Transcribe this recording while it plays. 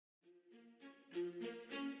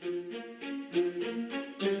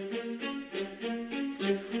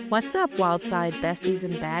What's up, Wildside besties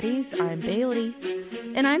and baddies? I'm Bailey.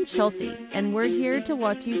 And I'm Chelsea, and we're here to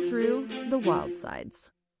walk you through the wild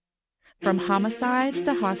sides. From homicides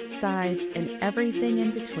to hosticides and everything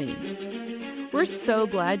in between. We're so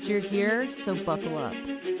glad you're here, so buckle up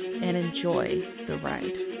and enjoy the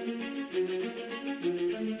ride.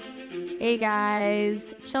 Hey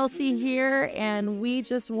guys, Chelsea here, and we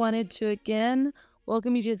just wanted to again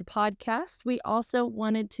welcome you to the podcast. We also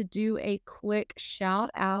wanted to do a quick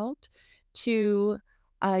shout out to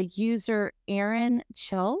user Aaron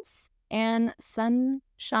Chels and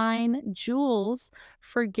Sunshine Jules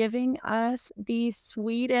for giving us the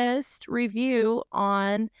sweetest review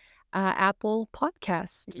on Apple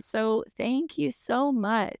Podcast. So thank you so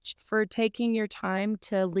much for taking your time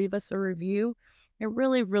to leave us a review. It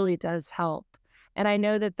really, really does help. And I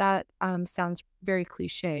know that sounds very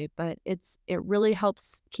cliche, but it really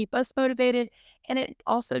helps keep us motivated. And it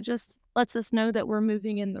also just lets us know that we're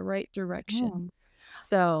moving in the right direction.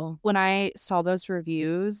 So when I saw those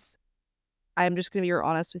reviews, I'm just going to be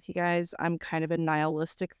honest with you guys. I'm kind of a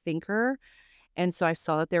nihilistic thinker. And so I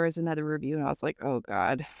saw that there was another review and I was like, oh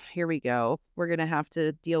God, here we go. We're going to have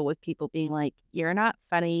to deal with people being like, you're not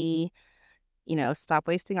funny, stop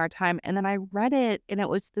wasting our time. And then I read it and it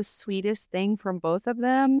was the sweetest thing from both of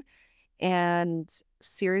them. And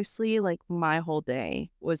seriously, like my whole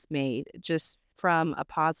day was made just from a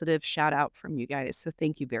positive shout out from you guys. So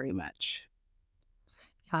thank you very much.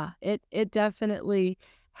 Yeah, it definitely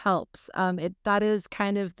helps. That is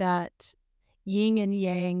kind of that yin and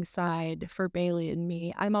yang side for Bailey and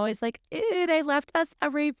me. I'm always like, ooh, they left us a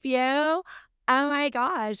review. Oh my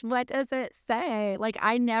gosh, what does it say? Like,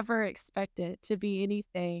 I never expect it to be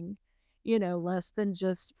anything, less than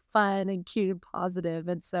just fun and cute and positive.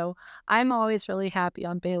 And so I'm always really happy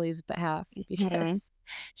on Bailey's behalf because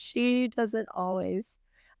she doesn't always,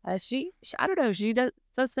 I don't know, she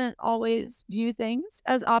doesn't always view things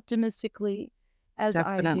as optimistically as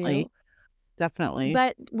I do. Definitely.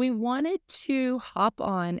 But we wanted to hop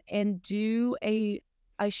on and do a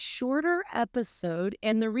shorter episode.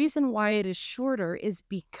 And the reason why it is shorter is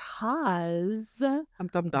because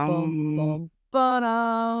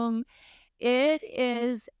it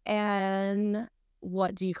is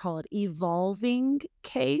what do you call it? Evolving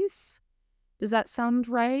case. Does that sound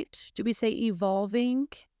right? Do we say evolving?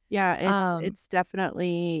 Yeah, it's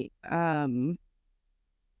definitely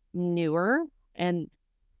newer and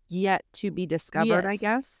yet to be discovered, I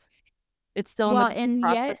guess. It's still in the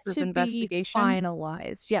process of investigation. Be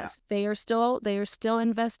finalized. Yes, yeah. They are still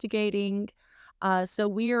investigating. So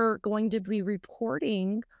we are going to be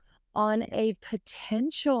reporting on a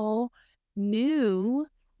potential new,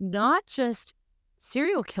 not just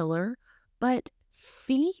serial killer, but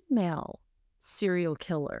female serial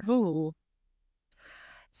killer. Ooh.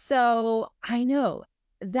 So I know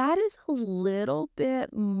that is a little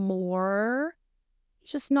bit more,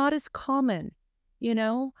 just not as common,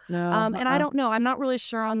 No. And I don't know. I'm not really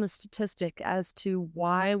sure on the statistic as to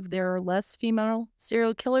why there are less female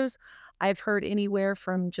serial killers. I've heard anywhere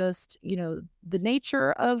from just, the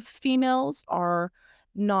nature of females are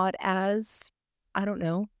not as, I don't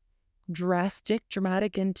know,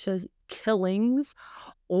 dramatic into killings,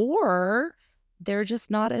 or they're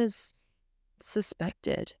just not as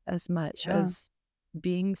suspected as much as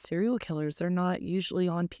being serial killers. They're not usually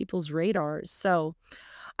on people's radars. So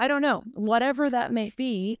I don't know, whatever that may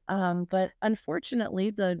be. But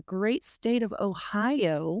unfortunately, the great state of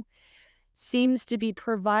Ohio seems to be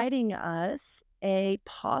providing us a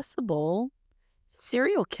possible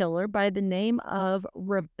serial killer by the name of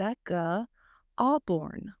Rebecca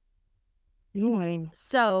Auborn.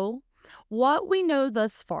 So what we know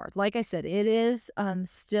thus far, like I said, it is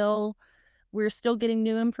we're still getting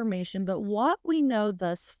new information, but what we know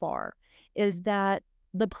thus far is that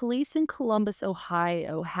the police in Columbus,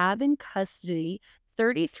 Ohio, have in custody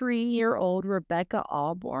 33-year-old Rebecca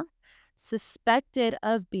Auborn, suspected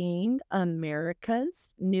of being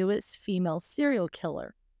America's newest female serial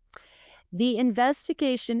killer. The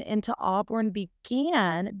investigation into Auborn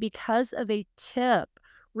began because of a tip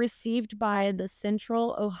received by the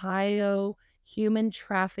Central Ohio Human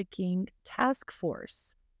Trafficking Task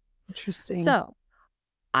Force. Interesting. So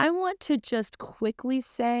I want to just quickly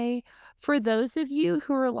say, for those of you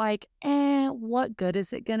who are like, what good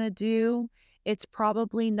is it going to do? It's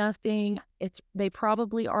probably nothing. They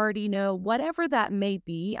probably already know, whatever that may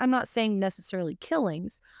be. I'm not saying necessarily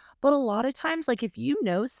killings, but a lot of times, like if you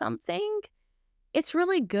know something, it's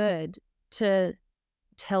really good to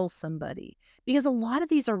tell somebody, because a lot of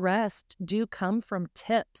these arrests do come from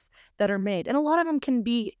tips that are made, and a lot of them can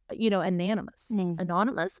be, anonymous. Mm.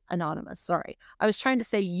 Anonymous, sorry. I was trying to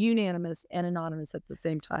say unanimous and anonymous at the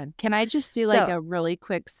same time. Can I just do, like, So a really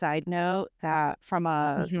quick side note that from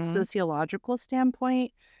a mhm, sociological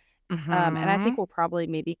standpoint, and I think mhm. we'll probably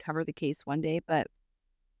maybe cover the case one day, but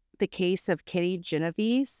the case of Kitty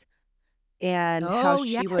Genovese and Oh,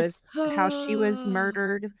 yes. how she was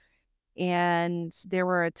murdered, and there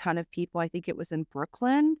were a ton of people, I think it was in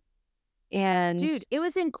Brooklyn, and Dude, it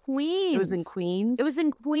was in it was in Queens. It was Queens.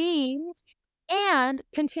 in Queens, and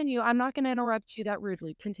continue, I'm not gonna interrupt you that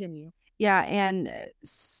rudely, continue. Yeah, and,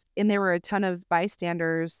 and there were a ton of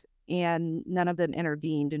bystanders, and none of them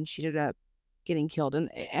intervened, and she ended up getting killed, and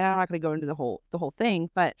I'm not gonna go into the whole thing,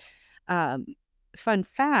 but, um, fun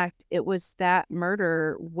fact, it was that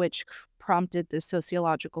murder which prompted the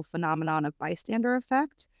sociological phenomenon of bystander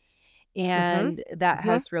effect, Mhm, and that mhm.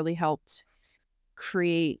 has really helped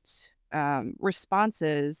create,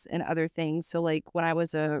 responses and other things. So, like, when I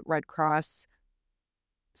was a Red Cross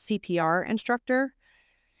CPR instructor,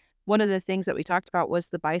 one of the things that we talked about was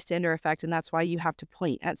the bystander effect, and that's why you have to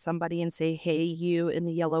point at somebody and say, "Hey, you in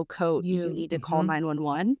the yellow coat, you You need to call mhm.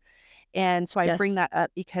 911." And so I bring Yes. that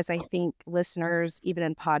up because I think listeners, even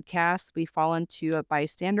in podcasts, we fall into a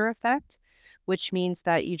bystander effect, which means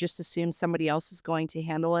that you just assume somebody else is going to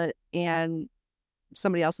handle it and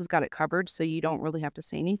somebody else has got it covered, so you don't really have to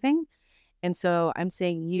say anything. And so I'm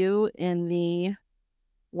saying you in the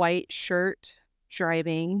white shirt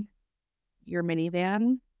driving your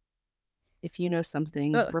minivan, if you know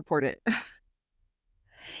something, report it.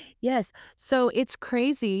 Yes. So it's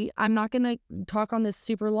crazy. I'm not going to talk on this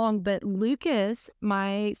super long, but Lucas,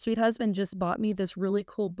 my sweet husband, just bought me this really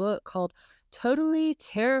cool book called Totally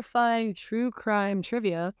Terrifying True Crime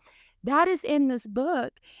Trivia. That is in this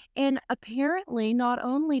book. And apparently, not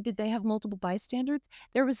only did they have multiple bystanders,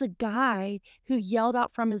 there was a guy who yelled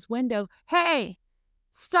out from his window, "Hey,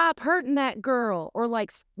 stop hurting that girl," or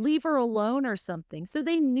like, leave her alone or something. So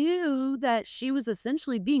they knew that she was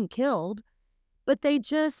essentially being killed, but they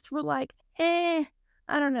just were like, "Eh,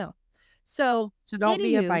 I don't know." So, So don't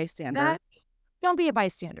be a anywho, bystander. that don't be a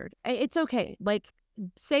bystander. It's okay. Like,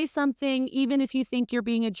 say something even if you think you're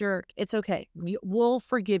being a jerk, it's okay. We'll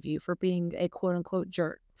forgive you for being a quote unquote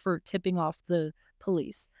jerk, for tipping off the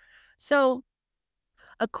police. So,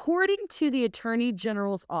 according to the Attorney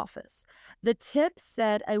General's office, the tip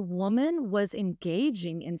said a woman was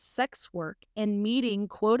engaging in sex work and meeting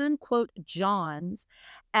quote unquote Johns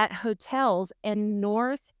at hotels in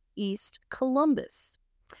Northeast Columbus.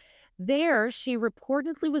 There, she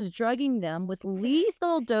reportedly was drugging them with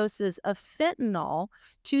lethal doses of fentanyl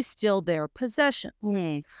to steal their possessions.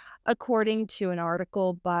 Hmm. According to an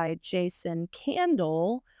article by Jason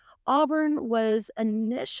Candle, Auburn was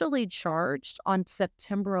initially charged on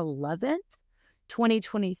September 11th,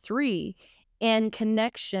 2023, in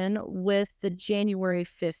connection with the January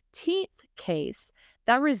 15th case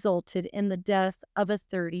that resulted in the death of a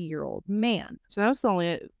 30-year-old man. So that was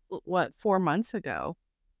only, what, 4 months ago?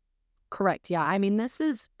 Correct. Yeah. I mean, this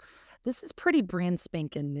is pretty brand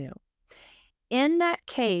spanking new. In that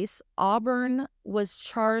case, Auburn was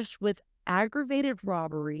charged with aggravated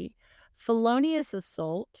robbery, felonious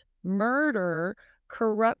assault, murder,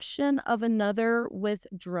 corruption of another with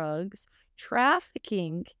drugs,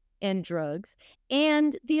 trafficking in drugs,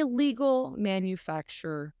 and the illegal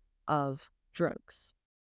manufacture of drugs.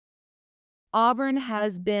 Auburn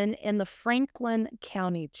has been in the Franklin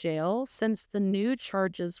County Jail since the new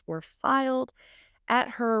charges were filed at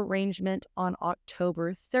her arraignment on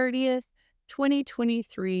October 30th,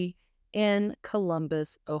 2023, in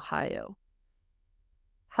Columbus, Ohio.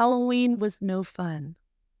 Halloween was no fun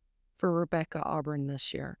for Rebecca Auburn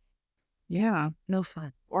this year. Yeah, No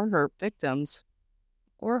fun. or her victims.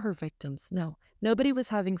 Or her victims. No, nobody was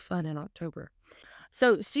having fun in October.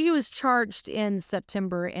 So she was charged in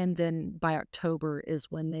September, and then by October is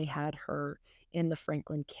when they had her in the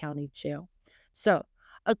Franklin County Jail. So,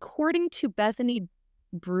 according to Bethany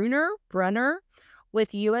Brunner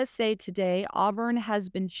with USA Today, Auburn has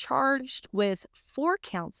been charged with 4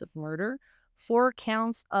 counts of murder, 4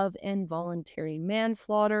 counts of involuntary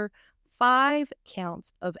manslaughter, 5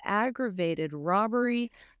 counts of aggravated robbery,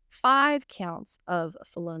 5 counts of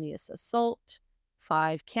felonious assault,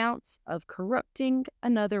 5 counts of corrupting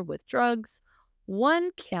another with drugs,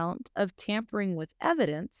 1 count of tampering with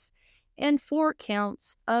evidence, and 4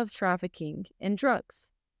 counts of trafficking in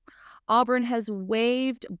drugs. Auburn has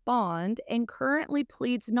waived bond and currently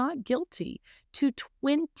pleads not guilty to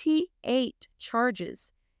 28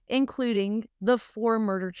 charges, including the 4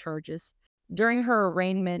 murder charges during her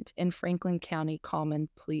arraignment in Franklin County Common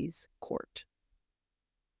Pleas Court.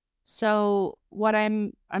 So,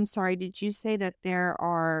 I'm sorry, did you say that there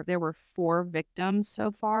were 4 victims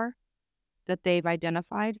so far that they've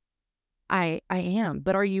identified? I am,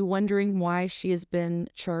 but are you wondering why she has been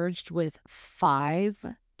charged with 5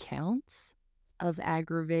 counts of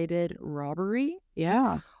aggravated robbery?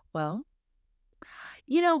 Yeah. Well,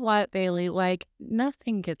 you know what, Bailey? Like,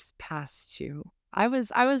 nothing gets past you. I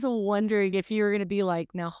was wondering if you were gonna be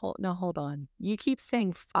like, now hold on. You keep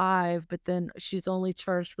saying 5, but then she's only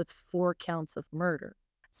charged with 4 counts of murder.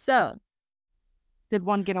 So, Did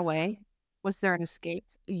one get away? Was there an escape?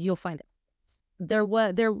 you'll find it. There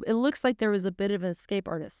it looks like there was a bit of an escape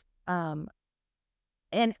artist.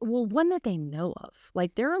 And well, one that they know of.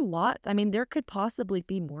 Like, there are a lot. I mean, there could possibly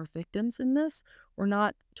be more victims in this. We're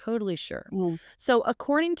not totally sure. Mm, So,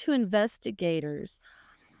 according to investigators,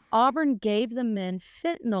 Auburn gave the men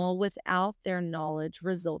fentanyl without their knowledge,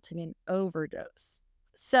 resulting in overdose.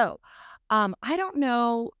 So, I don't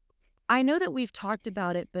know. I know that we've talked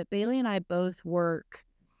about it, but Bailey and I both work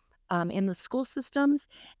in the school systems.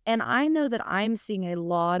 And I know that I'm seeing a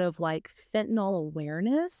lot of like fentanyl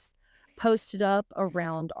awareness posted up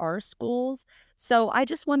around our schools. So I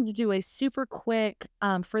just wanted to do a super quick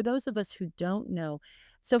for those of us who don't know.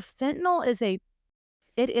 So fentanyl is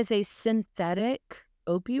a synthetic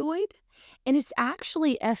opioid and it's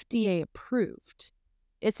actually FDA approved.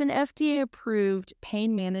 It's an FDA approved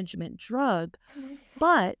pain management drug,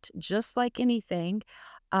 but just like anything,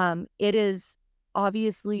 it is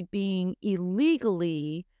obviously being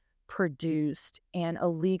illegally produced and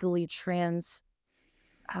illegally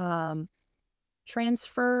um,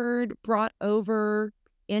 transferred, brought over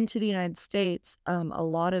into the United States. A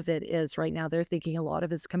lot of it is right now, they're thinking a lot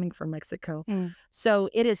of it's coming from Mexico. mm. So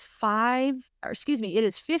it is it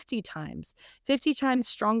is 50 times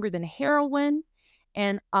stronger than heroin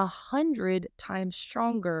and 100 times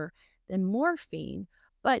stronger than morphine.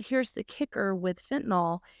 But here's the kicker with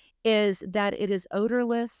fentanyl is that it is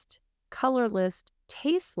odorless, colorless,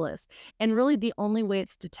 tasteless, and really the only way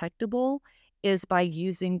it's detectable is by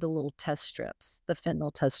using the little test strips, the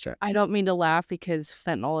fentanyl test I strips. don't mean to laugh because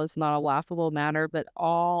fentanyl is not a laughable matter, but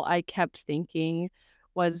all I kept thinking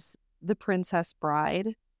was The Princess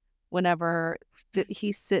Bride whenever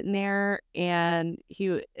he's sitting there and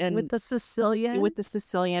With the with Sicilian, the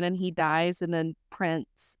Sicilian and he dies, and then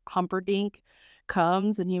Prince Humperdinck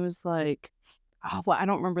comes and he was like, oh, well, I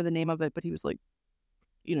don't remember the name of it, but he was like,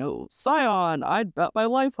 "Scion, I'd bet my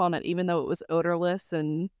life on it," even though it was odorless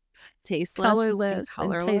and tasteless and colorless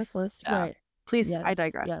and colorless. tasteless, Yeah. right. Please, I Yes,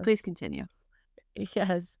 digress. yes, Please continue.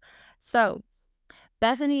 yes. So,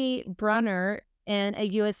 Bethany Brunner in a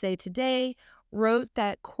USA Today wrote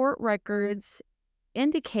that court records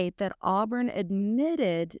indicate that Auburn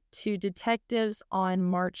admitted to detectives on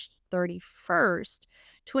March 31st,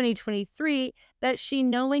 2023, that she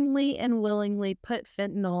knowingly and willingly put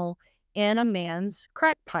fentanyl in a man's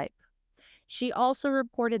crack pipe. She also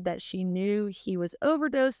reported that she knew he was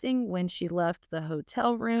overdosing when she left the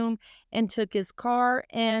hotel room and took his car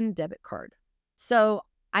and debit card. So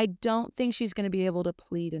I don't think she's going to be able to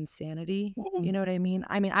plead insanity. You Mm, know what I mean?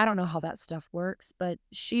 I mean, I don't know how that stuff works, but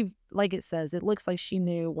she, like it says, it looks like she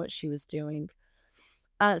knew what she was doing.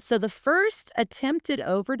 So the first attempted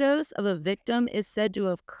overdose of a victim is said to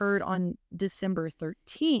have occurred on December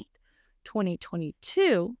 13th,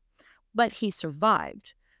 2022, but he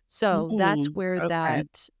survived. So that's where okay.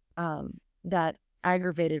 that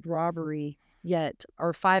aggravated robbery yet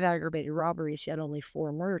or 5 aggravated robberies, yet only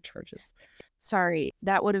 4 murder charges. Sorry,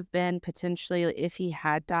 that would have been potentially if he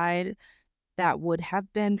had died, that would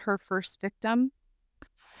have been her first victim?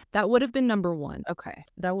 That would have been number 1. Okay.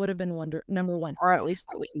 That would have been number 1. Or at least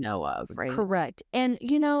that we know of, right? Correct. And,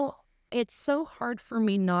 it's so hard for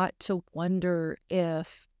me not to wonder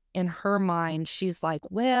if in her mind she's like,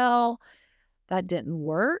 "Well, that didn't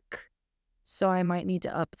work, so I might need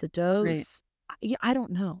to up the Right. dose." Yeah, I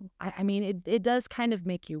don't know. I mean, it does kind of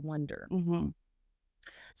make you wonder. Mhm.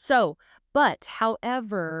 So, but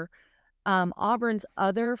however, Auburn's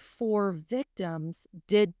other 4 victims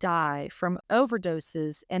did die from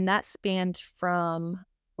overdoses, and that spanned from,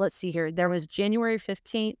 let's see here, there was January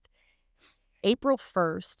 15th, April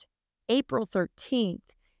 1st, April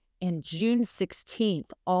 13th, and June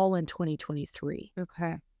 16th, all in 2023.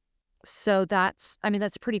 Okay. So that's, I mean,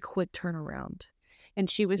 that's pretty quick turnaround, And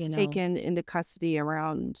she was you know? taken into custody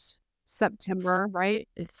around September, right?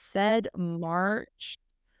 It said March.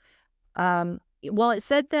 Well, it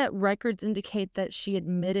said that records indicate that she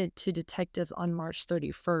admitted to detectives on March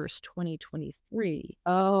 31st, 2023,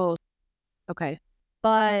 Oh, okay.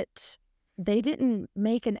 but they didn't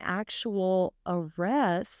make an actual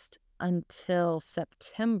arrest until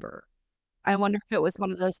September. I wonder if it was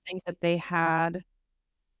one of those things that they had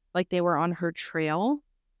like, they were on her trail,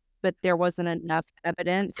 but there wasn't enough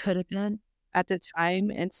evidence Could have been. at the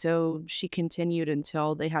time, and so she continued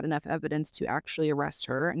until they had enough evidence to actually arrest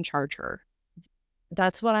her and charge her.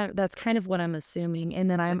 That's kind of what I'm assuming, and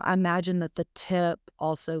then Yeah. I imagine that the tip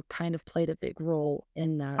also kind of played a big role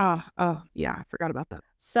in Oh, that. oh, yeah, I forgot about that.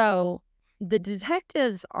 So, the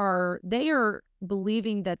detectives are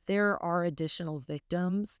believing that there are additional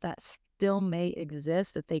victims that still may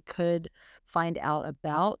exist that they could find out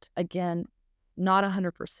about. Again, not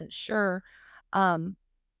 100% sure. Um,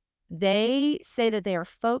 they say that they are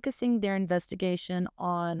focusing their investigation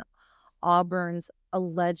on Auburn's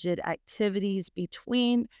alleged activities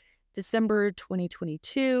between December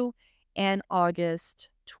 2022 and August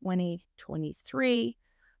 2023.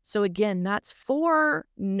 So again, that's 4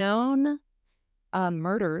 known,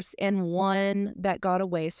 murders and 1 that got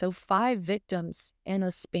away. So 5 victims in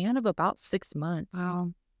a span of about 6 months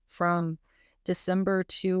Wow. from December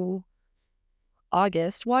to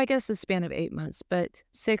August. Well, I guess a span of 8 months, but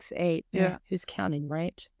 6, 8, Yeah. who's counting,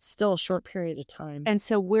 right? Still a short period of time. And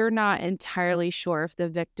so we're not entirely sure if the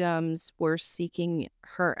victims were seeking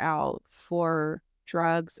her out for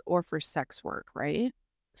drugs or for sex work, right?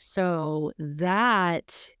 So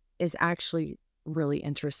that is actually really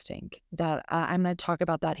interesting. That I'm going to talk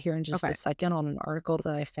about that here in just a Okay. second on an article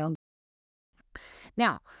that I found.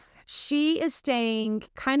 Now, she is staying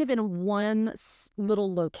kind of in one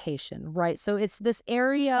little location, right? So it's this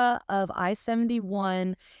area of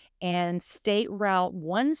I-71 and State Route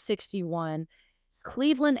 161,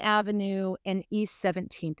 Cleveland Avenue, and East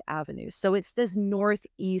 17th Avenue. So it's this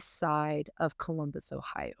northeast side of Columbus,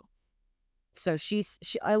 Ohio. So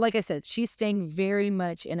like I said, she's staying very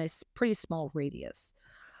much in a pretty small radius.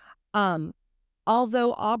 Um,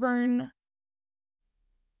 Although Auburn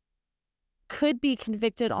could be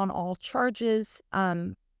convicted on all charges,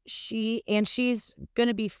 she's going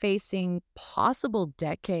to be facing possible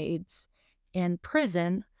decades in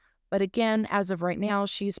prison. But again, as of right now,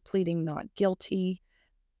 she's pleading not guilty,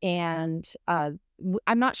 and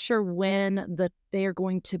I'm not sure when they are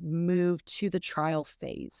going to move to the trial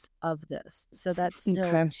phase of this. So that's still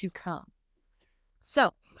Okay. to come.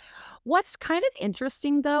 So, what's kind of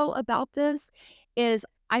interesting though about this is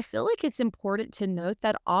I feel like it's important to note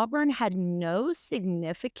that Auburn had no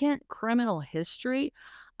significant criminal history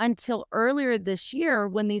until earlier this year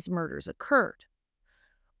when these murders occurred.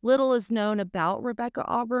 Little is known about Rebecca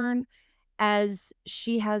Auburn, as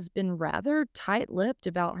she has been rather tight lipped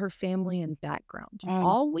about her family and background. Mm,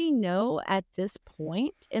 All we know at this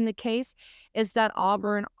point in the case is that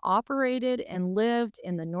Auburn operated and lived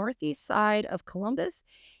in the northeast side of Columbus,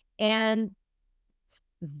 and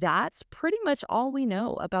that's pretty much all we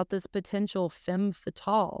know about this potential femme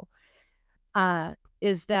fatale, uh,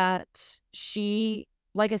 is that she,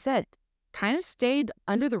 like I said, kind of stayed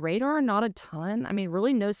under the radar, not a ton. I mean,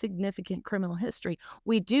 really no significant criminal history.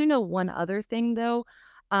 We do know one other thing, though.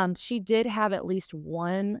 She did have at least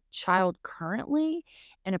one child currently,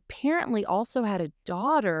 and apparently also had a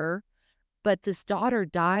daughter, but this daughter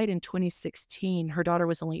died in 2016. Her daughter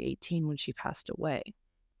was only 18 when she passed away.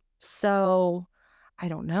 So, I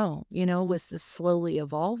don't know, was this slowly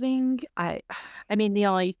evolving? I mean, the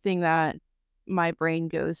only thing that my brain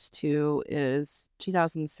goes to is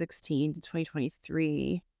 2016 to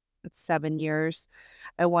 2023. That's 7 years.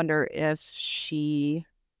 I wonder if she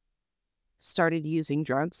started using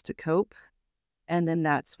drugs to cope, and then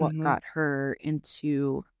that's what Mhm. got her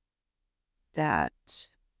into that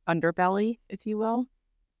underbelly, if you will.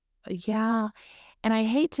 Yeah, and I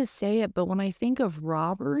hate to say it, but when I think of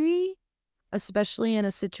robbery, especially in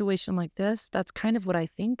a situation like this, that's kind of what I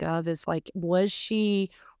think of is, like, was she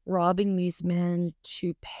robbing these men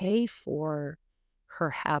to pay for her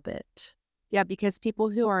habit? Yeah, because people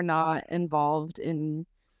who are not involved in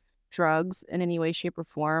drugs in any way, shape, or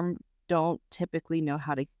form don't typically know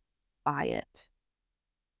how to buy it.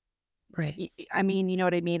 Right. I mean, you know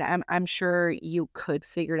what I mean? I'm sure you could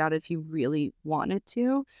figure it out if you really wanted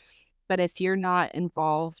to, but if you're not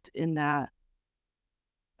involved in that,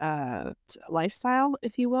 lifestyle,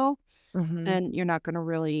 if you will, Mhm. then you're not gonna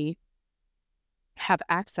really have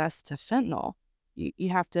access to fentanyl. You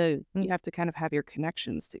have to Mm, kind of have your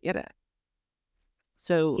connections to get it.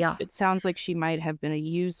 So, yeah. it sounds like she might have been a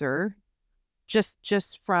user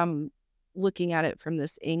just from looking at it from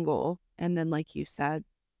this angle, and then like you said,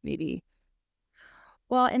 maybe.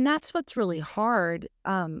 Well, and that's what's really hard,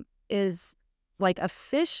 is, like,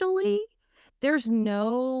 officially, there's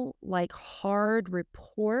no, like, hard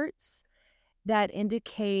reports that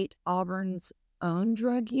indicate Auburn's own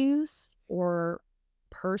drug use or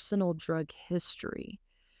personal drug history,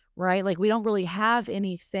 right? Like, we don't really have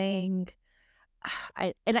anything.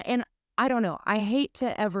 And I don't know. I hate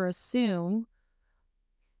to ever assume,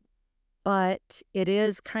 but it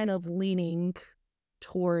is kind of leaning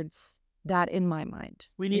towards that in my mind.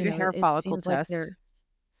 We need You a know, hair it follicle seems like test.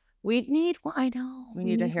 we need one. I know, We we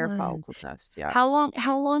need a need hair one. follicle test, yeah. How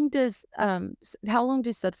long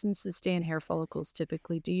do substances stay in hair follicles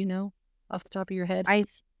typically? Do you know off the top of your head? I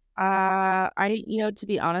th to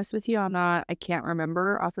be honest with you, I can't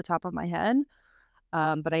remember off the top of my head,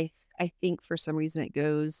 but I think for some reason it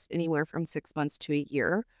goes anywhere from 6 months to a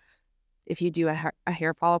year if you do a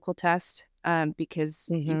hair follicle test, because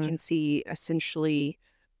you Mhm, can see essentially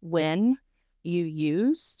when you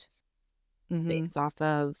used mhm. based off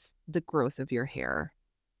of the growth of your hair.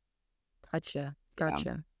 Gotcha, Yeah,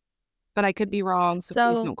 gotcha. but I could be wrong, so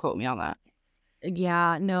please So don't quote me on that.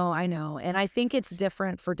 yeah, no, I know, and I think it's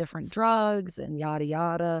different for different drugs and yada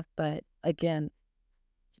yada, but again,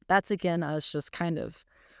 that's again us just kind of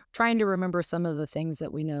trying to remember some of the things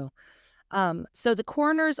that we know. So the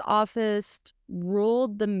coroner's office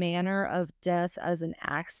ruled the manner of death as an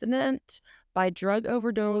accident by drug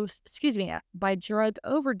overdoses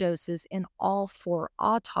in all four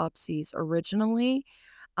autopsies originally,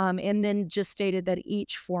 and then just stated that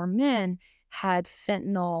each four men had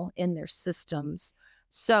fentanyl in their systems.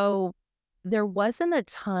 So there wasn't a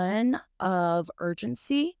ton of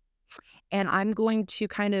urgency, and I'm going to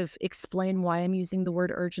kind of explain why I'm using the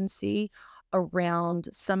word urgency around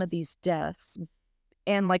some of these deaths.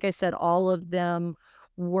 And like I said, all of them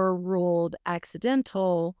were ruled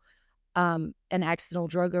accidental, an accidental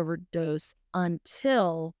drug overdose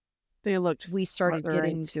until They looked we started farther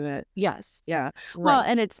getting. into it. Yes, Yeah. Well,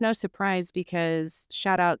 and right. it's no surprise because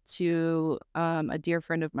shout out to, a dear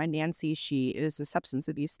friend of mine, Nancy. She is a substance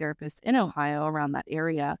abuse therapist in Ohio around that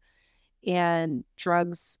area, and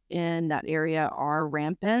drugs in that area are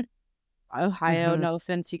rampant. Ohio, Mhm, no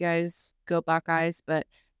offense, you guys, go Buckeyes, but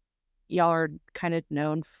y'all are kind of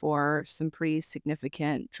known for some pretty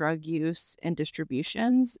significant drug use and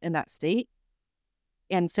distributions in that state.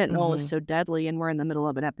 And fentanyl is mhm. so deadly, and we're in the middle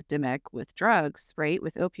of an epidemic with drugs, right?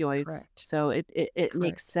 With opioids. Correct, So it makes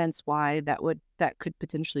correct. sense why that could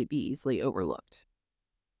potentially be easily overlooked.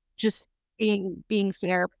 Just being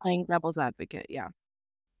fair, playing devil's advocate, yeah.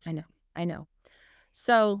 I know, I know.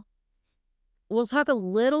 So we'll talk a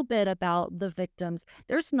little bit about the victims.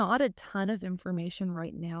 There's not a ton of information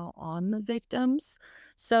right now on the victims.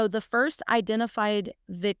 So the first identified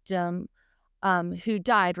victim, who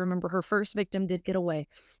died, remember her first victim did get away,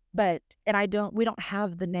 but and we don't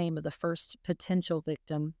have the name of the first potential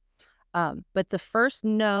victim. But the first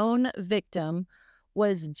known victim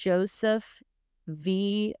was Joseph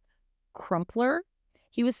V. Crumpler.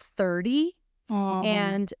 He was 30 Oh,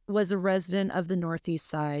 and was a resident of the northeast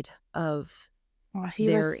side of he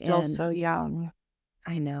was there still in. so young.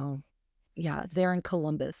 I know. Yeah, there in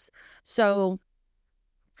Columbus. So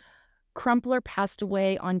Crumpler passed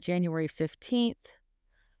away on January 15th,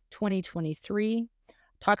 2023.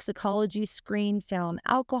 Toxicology screen found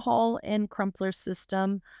alcohol in Crumpler's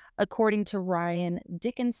system, according to Ryan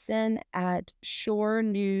Dickinson at Shore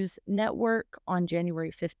News Network on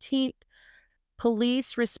January 15th.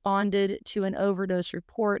 Police responded to an overdose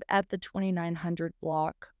report at the 2900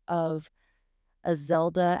 block of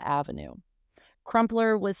Azelda Avenue.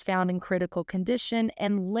 Crumpler was found in critical condition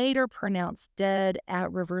and later pronounced dead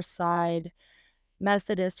at Riverside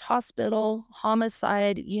Methodist Hospital.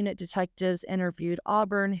 Homicide unit detectives interviewed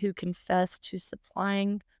Auburn, who confessed to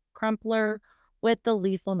supplying Crumpler with the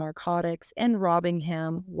lethal narcotics and robbing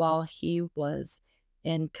him while he was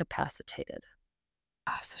incapacitated.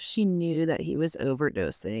 Ah, so she knew that he was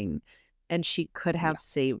overdosing, and she could Yeah, have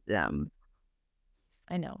saved them,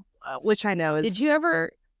 I know. which I know Did is you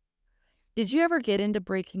ever did you ever get into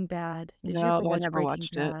Breaking Bad? Did you no, ever I watch never Breaking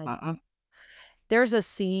watched it, Bad? uh-uh. There's a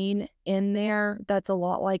scene in there that's a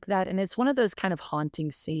lot like that, and it's one of those kind of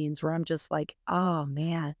haunting scenes where I'm just like, "Oh,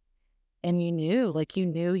 man." And you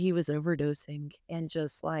knew he was overdosing and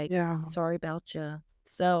just like, Yeah. "Sorry about you."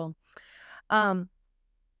 So, um,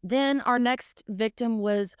 then our next victim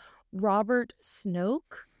was Robert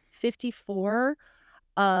Snoke, 54,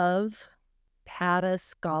 of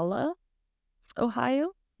Pataskala,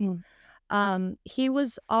 Ohio. Mm. He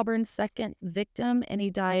was Auburn's second victim, and he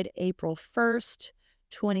died April 1st,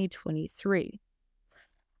 2023.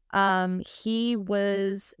 He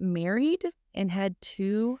was married and had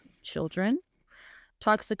two children.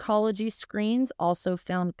 Toxicology screens also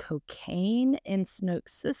found cocaine in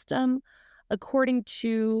Snoke's system, according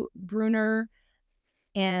to Bruner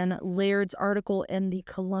and Laird's article in the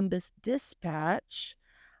Columbus Dispatch.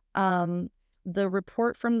 Um, The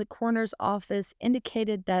report from the coroner's office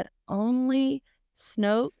indicated that only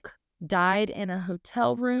Snoke died in a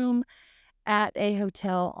hotel room at a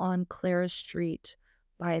hotel on Clara Street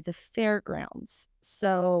by the fairgrounds.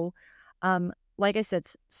 So, like I said,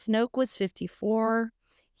 Snoke was 54.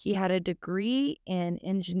 He had a degree in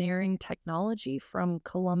engineering technology from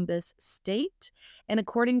Columbus State. And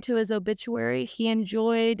according to his obituary, he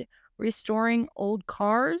enjoyed restoring old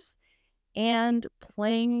cars and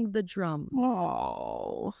playing the drums.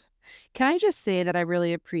 Oh. Can I just say that I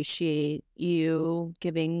really appreciate you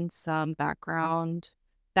giving some background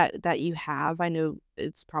that you have. I know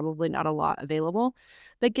it's probably not a lot available,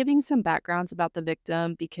 but giving some backgrounds about the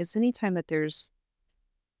victim because anytime that there's,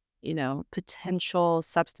 potential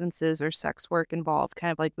substances or sex work involved,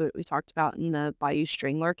 kind of like what we talked about in the Bayou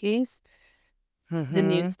Strangler case, the Mhm.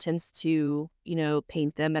 news tends to,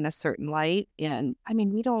 paint them in a certain light. And I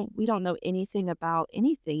mean, we don't know anything about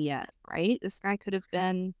anything yet, right? This guy could have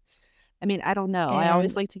been I don't know. I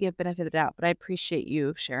always And like to give benefit of the doubt, but I appreciate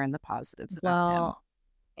you sharing the positives about him. well,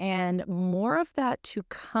 and more of that to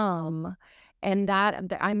come, and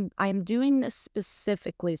I'm doing this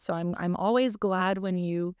specifically, so I'm always glad when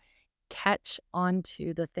you catch on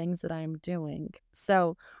to the things that I'm doing.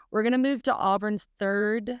 So, we're gonna move to Auburn's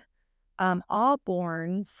 3rd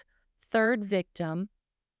victim.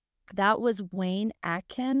 That was Wayne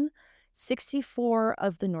Atkin, 64,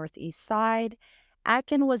 of the Northeast Side.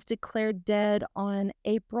 Atkin was declared dead on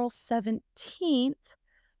April 17th,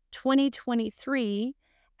 2023,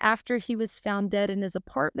 after he was found dead in his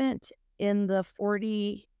apartment in the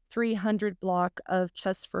 4300 block of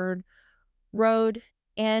Chesford Road.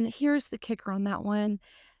 And here's the kicker on that one.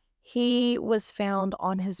 He was found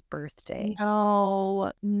on his birthday.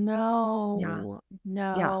 No, Yeah, no,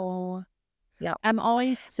 yeah, no. yeah. I'm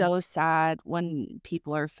always so sad when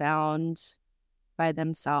people are found by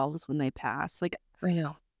themselves when they pass. Like, I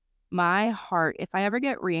know. my heart, if I ever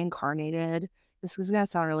get reincarnated, this is gonna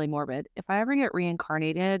sound really morbid. If I ever get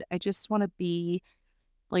reincarnated, I just wanna be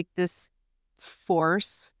like this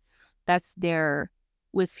force that's there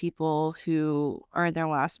with people who are in their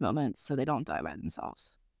last moments so they don't die by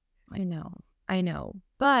themselves. I know. I know.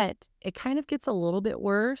 But it kind of gets a little bit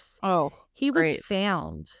worse. Oh, He was great.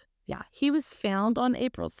 found. Yeah, he was found on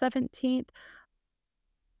April 17th,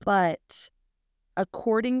 but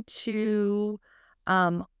according to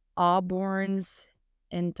Auburn's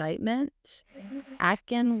indictment,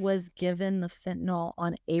 Atkin was given the fentanyl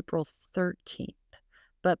on April 13th,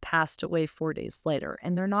 but passed away 4 days later.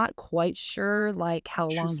 And they're not quite sure like how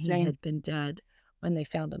long he Interesting. had been dead when they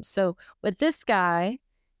found him. So with this guy,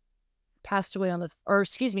 passed away on the or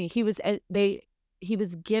excuse me, he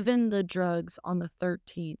was given the drugs on the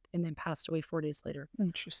 13th and then passed away 4 days later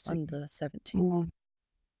on Interesting. the 17th. Mm.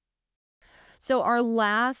 So our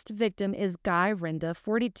last victim is Guy Renda,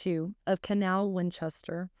 42, of Canal,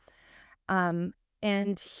 Winchester. Um,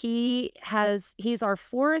 and he's our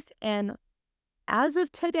 4th and as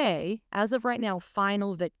of today, as of right now,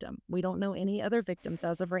 final victim. We don't know any other victims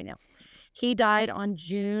as of right now. He died on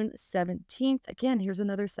June 17th. Again, here's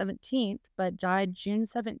another 17th, but died June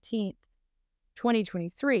 17th,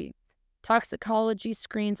 2023. Toxicology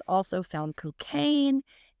screens also found cocaine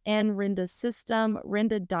in Renda's system.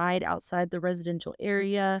 Renda died outside the residential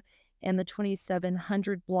area in the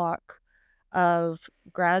 2700 block of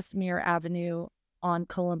Grasmere Avenue on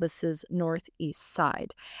Columbus's northeast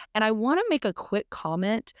side. And I want to make a quick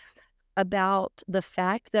comment about the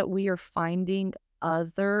fact that we are finding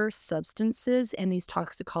other substances in these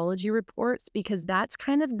toxicology reports because that's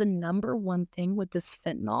kind of the number one thing with this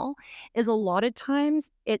fentanyl is a lot of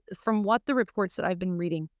times it from what the reports that I've been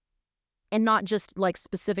reading and not just like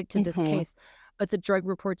specific to this Mhm, case, but the drug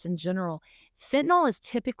reports in general, fentanyl is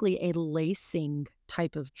typically a lacing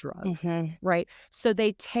type of drug, mhm, right? So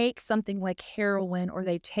they take something like heroin or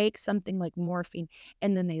they take something like morphine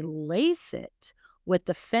and then they lace it with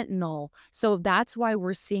the fentanyl. So that's why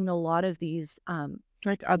we're seeing a lot of these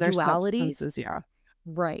like other dualities. substances, yeah.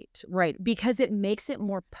 Right, right. Because it makes it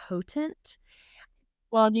more potent.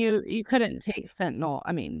 Well, you couldn't take fentanyl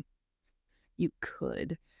you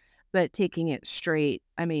could, but taking it straight,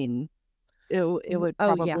 it would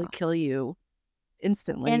Oh, probably yeah. kill you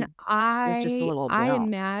And instantly with just a I little I amount.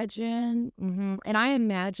 imagine and I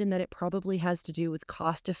imagine that it probably has to do with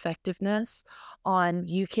cost effectiveness on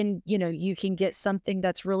you can get something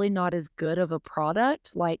that's really not as good of a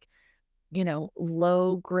product, like,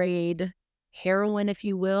 low grade heroin, if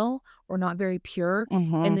you will, or not very pure,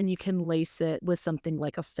 and Mhm, then you can lace it with something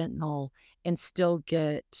like a fentanyl and still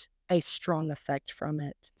get a strong effect from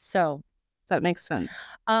it. So, that makes sense.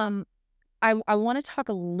 um I wanna talk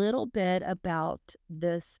a little bit about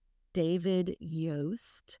this. David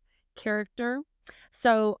Yost character.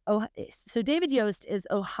 So David Yost is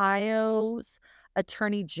Ohio's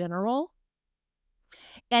attorney general,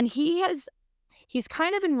 and he's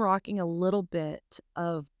kind of been rocking a little bit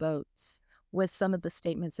of boats with some of the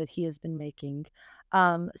statements that he has been making.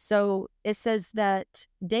 So it says that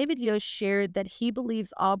David Yost shared that he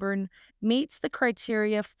believes Auburn meets the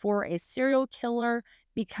criteria for a serial killer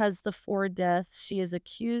because the four deaths she is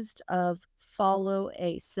accused of follow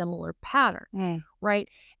a similar pattern, Mm. right?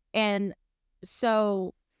 And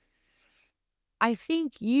so I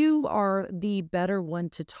think you are the better one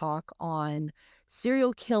to talk on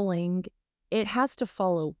serial killing. It has to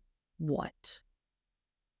follow what?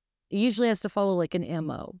 It usually has to follow like an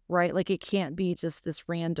MO, right? Like it can't be just this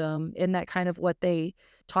random. Isn't that kind of what they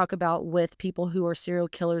talk about with people who are serial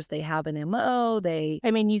killers? They have an MO. They,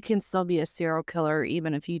 I mean, you can still be a serial killer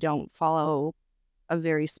even if you don't follow a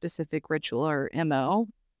very specific ritual or MO,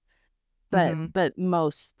 but Mhm.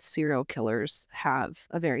 most serial killers have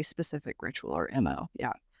a very specific ritual or MO.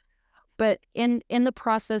 Yeah. But in the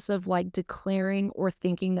process of, like, declaring or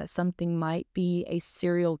thinking that something might be a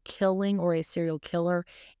serial killing or a serial killer,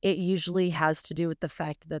 it usually has to do with the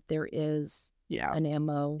fact that there is Yeah. an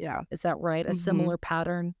MO. Yeah. Is that right? A Mhm. similar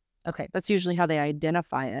pattern? Okay. That's usually how they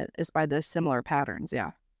identify it is by the similar patterns,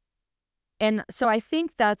 yeah. And so I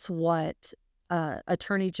think that's what,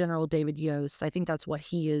 Attorney General David Yost, I think that's what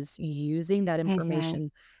he is using that Mhm.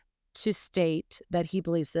 information to state that he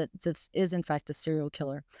believes that this is in fact a serial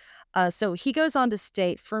killer. So he goes on to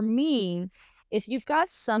state, for me, if you've got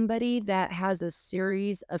somebody that has a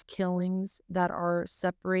series of killings that are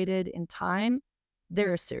separated in time,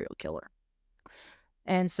 they're a serial killer.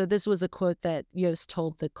 And so this was a quote that Yost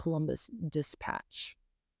told the Columbus Dispatch.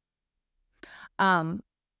 Um,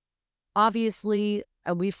 Obviously,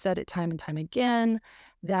 we've said it time and time again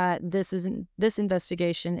that this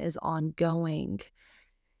investigation is ongoing,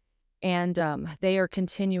 and they are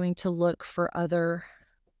continuing to look for other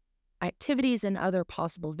activities and other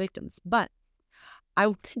possible victims. But I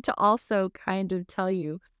wanted to also kind of tell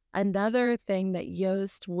you another thing that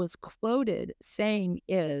Yost was quoted saying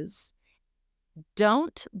is,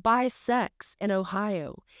 "Don't buy sex in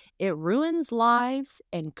Ohio. It ruins lives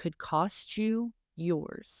and could cost you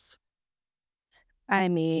yours." I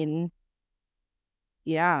mean,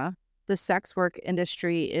 yeah, the sex work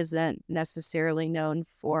industry isn't necessarily known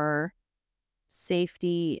for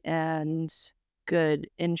safety and good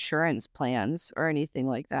insurance plans or anything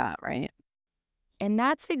like that, right? And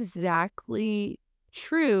that's exactly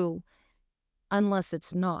true unless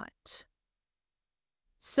it's not.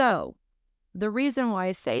 So, the reason why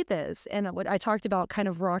I say this, and what I talked about kind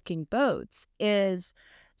of rocking boats, is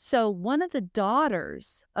so one of the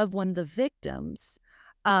daughters of one of the victims,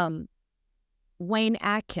 um, Wayne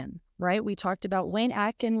Atkin, right? We talked about Wayne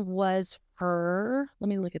Atkin was her, let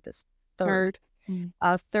me look at this, third, Third.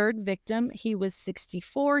 Mm. third victim. He was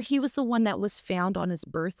 64. He was the one that was found on his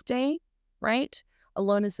birthday, right?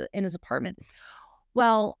 Alone in his apartment.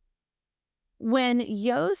 Well, when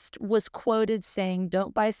Yost was quoted saying,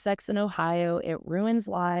 "Don't buy sex in Ohio, it ruins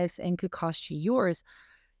lives and could cost you yours,"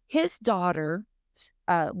 his daughter,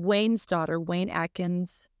 Wayne's daughter, Wayne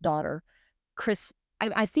Atkins' daughter, Chris,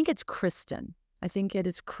 I think it's Kristen. I think it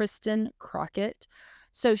is Kristen Crockett.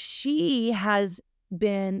 So she has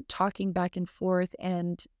been talking back and forth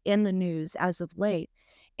and in the news as of late.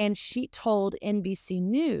 And she told NBC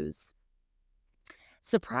News,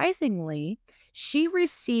 surprisingly, she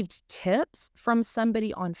received tips from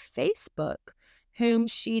somebody on Facebook whom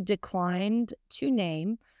she declined to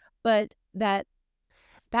name, but that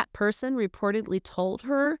person reportedly told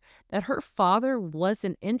her that her father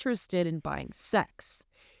wasn't interested in buying sex.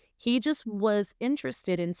 He just was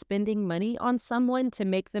interested in spending money on someone to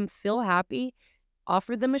make them feel happy,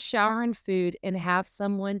 offer them a shower and food, and have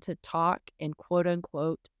someone to talk and quote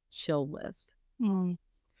unquote chill with. Mm.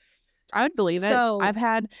 I would believe it. So, I've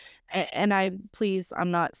had and I'm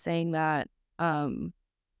not saying that, um,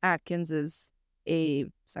 Atkins is a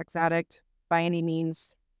sex addict by any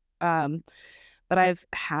means, um, but I've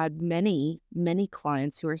had many, many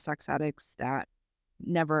clients who are sex addicts that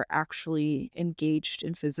never actually engaged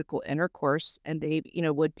in physical intercourse, and they,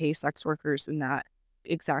 would pay sex workers in that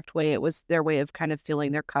exact way. It was their way of kind of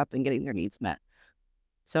filling their cup and getting their needs met.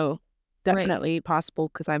 So, right. definitely possible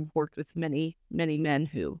because 'cause I've worked with many, many men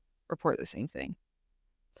who report the same thing.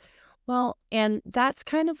 Well, and that's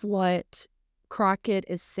kind of what Crockett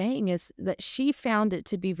is saying is that she found it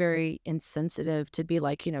to be very insensitive to be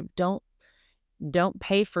like, don't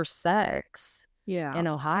pay for sex Yeah. in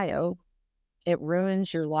Ohio. It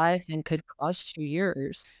ruins your life and could cost you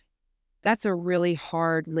yours. That's a really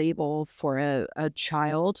hard label for a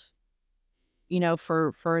child,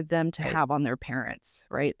 for them to Right. have on their parents,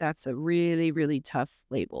 right? That's a really, really tough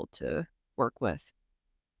label to work with.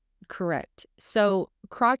 Correct. So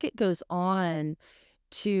Crockett goes on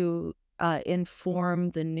to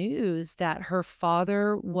inform the news that her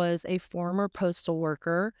father was a former postal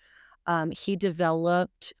worker. He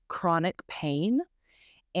developed chronic pain,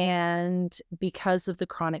 and because of the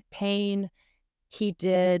chronic pain, he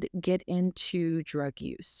did get into drug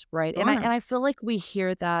use, right? And I Sure. and I feel like we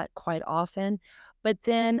hear that quite often, but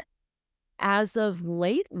then as of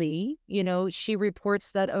lately, she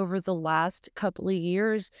reports that over the last couple of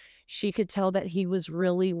years, she could tell that he was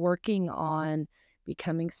really working on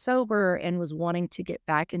becoming sober and was wanting to get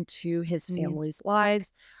back into his Mm, family's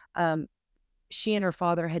lives. Um, she and her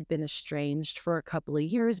father had been estranged for a couple of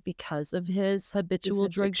years because of his his habitual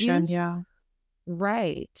drug addiction, use. yeah.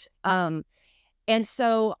 Right. And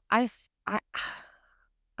so I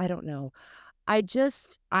don't know.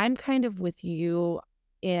 I'm kind of with you,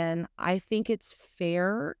 and I think it's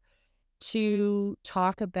fair to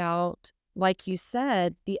talk about, like you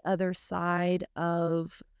said, the other side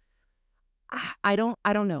of I don't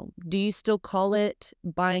know. Do you still call it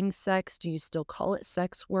buying sex? Do you still call it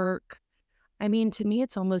sex work? I mean, to me,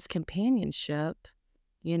 it's almost companionship,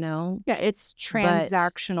 you know? Yeah, it's But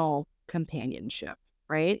transactional companionship,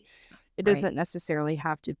 right? It right, doesn't necessarily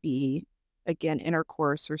have to be, again,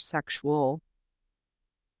 intercourse or sexual,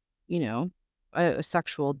 you know, a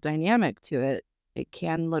sexual dynamic to it. It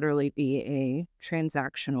can literally be a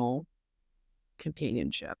transactional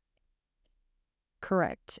companionship.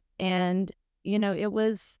 correct. And, it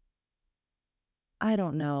was I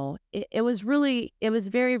don't know. It was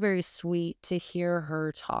very, very sweet to hear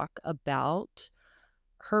her talk about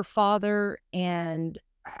her father and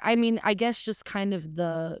I mean, I guess just kind of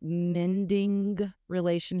the mending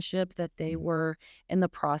relationship that they were in the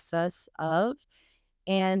process of,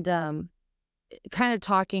 and, kind of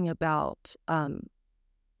talking about,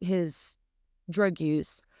 his drug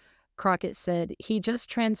use. Crockett said, "He just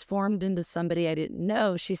transformed into somebody I didn't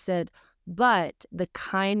know." She said, "But the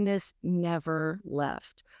kindness never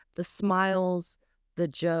left. The smiles, the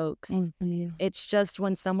jokes. Mhm. It's just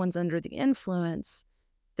when someone's under the influence,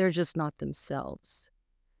 they're just not themselves."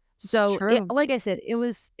 It's So, true. like I said, it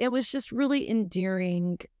was just really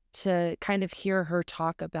endearing to kind of hear her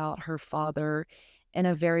talk about her father in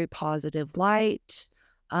a very positive light,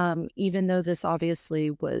 even though this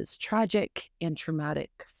obviously was tragic and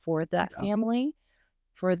traumatic for that Yeah. family,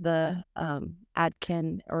 for the,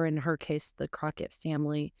 Adkin, or in her case, the Crockett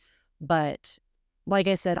family. But like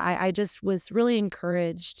I said, I just was really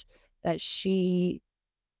encouraged that she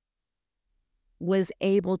was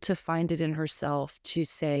able to find it in herself to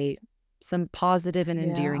say some positive and Yeah.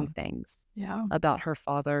 endearing things Yeah. about her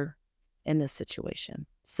father in this situation.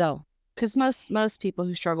 So, Because most people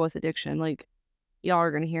who struggle with addiction, like, y'all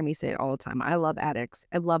are gonna hear me say it all the time. I love addicts.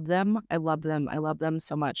 I love them. I love them. I love them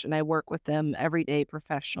so much, and I work with them every day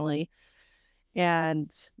professionally,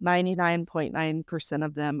 and 99.9%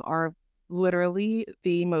 of them are literally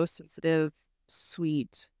the most sensitive,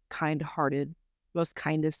 sweet, kind-hearted, most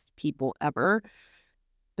kindest people ever,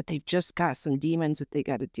 but they've just got some demons that they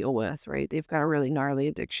gotta deal with, right? They've got a really gnarly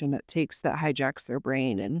addiction that hijacks their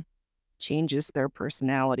brain and changes their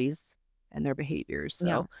personalities and their behaviors,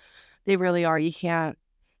 yeah, so they really are. You can't.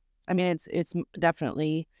 I mean, it's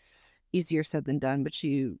definitely easier said than done, but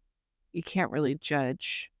you can't really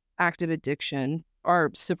judge active addiction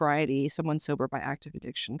or sobriety, someone sober by active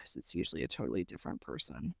addiction, because it's usually a totally different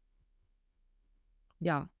person.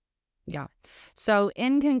 yeah, yeah. So,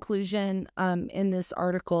 in conclusion, in this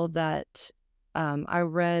article that I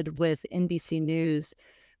read with NBC News,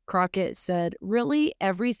 Crockett said, "Really,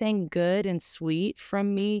 everything good and sweet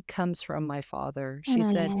from me comes from my father." She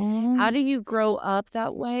said, "How Mhm. do you grow up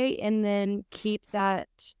that way and then keep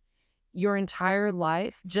that your entire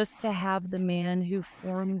life just to have the man who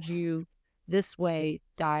formed you this way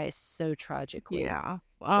die so tragically?" Yeah.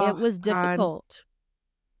 It Oh, was God. difficult.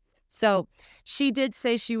 So, she did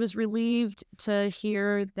say she was relieved to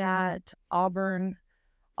hear that Auburn,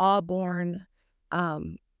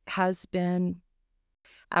 has been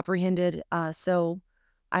apprehended, so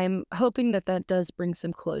I'm hoping that that does bring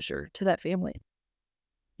some closure to that family.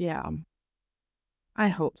 Yeah, I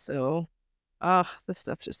hope so. Ugh, this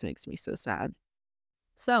stuff just makes me so sad.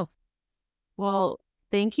 So, Well,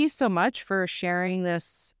 thank you so much for sharing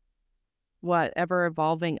this, what, ever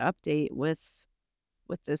evolving update with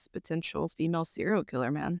this potential female serial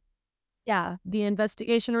killer, man. yeah, the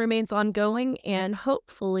investigation remains ongoing, and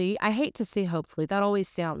hopefully, I hate to say hopefully, that always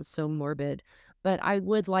sounds so morbid, But I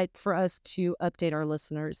would like for us to update our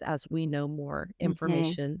listeners as we know more Mhm.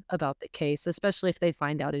 information about the case, especially if they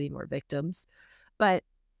find out any more victims. But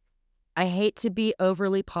I hate to be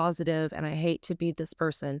overly positive and I hate to be this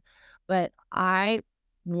person, but I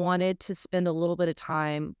wanted to spend a little bit of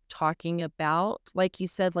time talking about, like you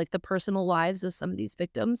said, like the personal lives of some of these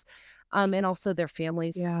victims, and also their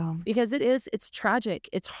families, Yeah. because it's tragic.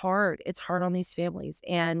 It's hard. It's hard on these families.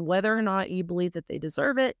 And whether or not you believe that they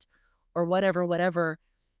deserve it or whatever,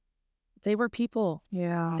 they were people.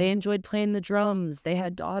 Yeah. They enjoyed playing the drums. They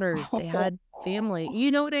had daughters. They had family.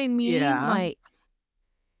 You know what I mean? Yeah. Like,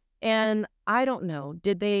 and I don't know,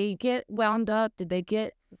 did they get wound up? Did they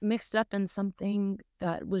get mixed up in something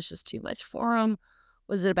that was just too much for them?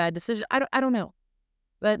 Was it a bad decision? I don't know.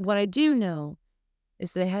 But what I do know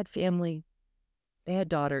is they had family. They had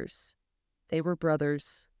daughters. They were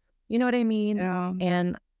brothers. You know what I mean? Yeah.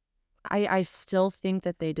 And I still think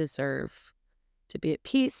that they deserve to be at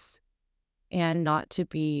peace and not to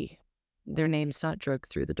be their names not dragged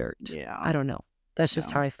through the dirt. Yeah. I don't know. That's just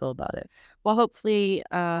Yeah. how I feel about it. Well, hopefully,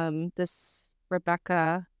 this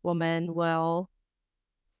Rebecca woman will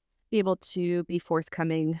be able to be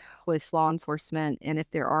forthcoming with law enforcement, and if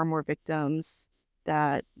there are more victims,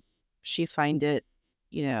 that she find it,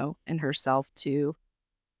 in herself to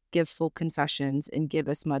give full confessions and give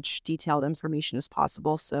as much detailed information as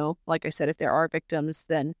possible. So, like I said, if there are victims,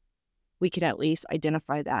 then we can at least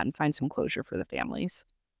identify that and find some closure for the families.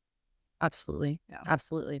 Absolutely. Yeah.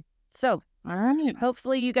 Absolutely. So All right.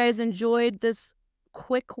 hopefully you guys enjoyed this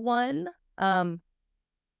quick one. I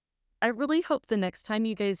really hope the next time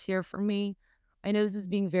you guys hear from me, I know this is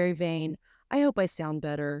being very vain. I hope I sound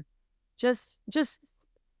better. Just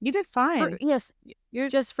You did for fine. yes, You're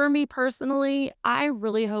just for me personally, I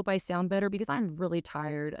really hope I sound better because I'm really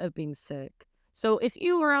tired of being sick. So if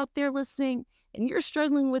you are out there listening and you're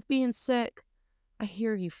struggling with being sick, I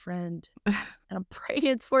hear you, friend. And I'm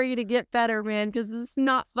praying for you to get better, man, because it's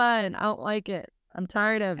not fun. I don't like it. I'm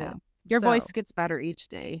tired of yeah. it. Your So, voice gets better each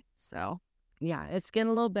day. So yeah, it's getting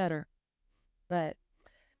a little better. But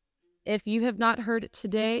if you have not heard it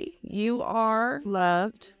today, you are,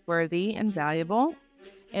 loved, worthy, and valuable.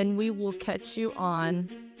 and we will catch you on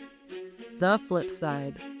the flip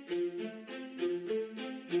side.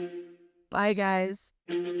 Bye, guys.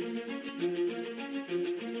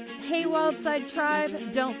 Hey, Wildside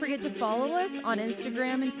Tribe, don't forget to follow us on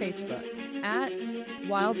Instagram and Facebook at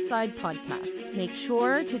Wildside Podcast. Make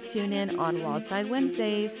sure to tune in on Wildside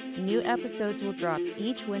Wednesdays. New episodes will drop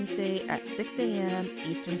each Wednesday at 6 a.m.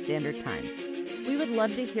 Eastern Standard Time. We would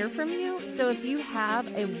love to hear from you, so if you have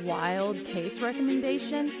a wild case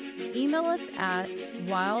recommendation, email us at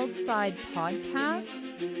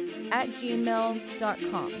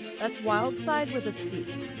wildsidepodcast@gmail.com. That's wildside with a C.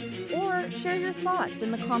 Or share your thoughts in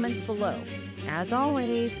the comments below. As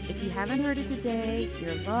always, if you haven't heard it today,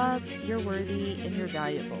 you're loved, you're worthy, and you're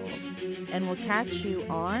valuable. And we'll catch you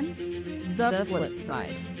on The flip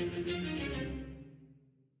side.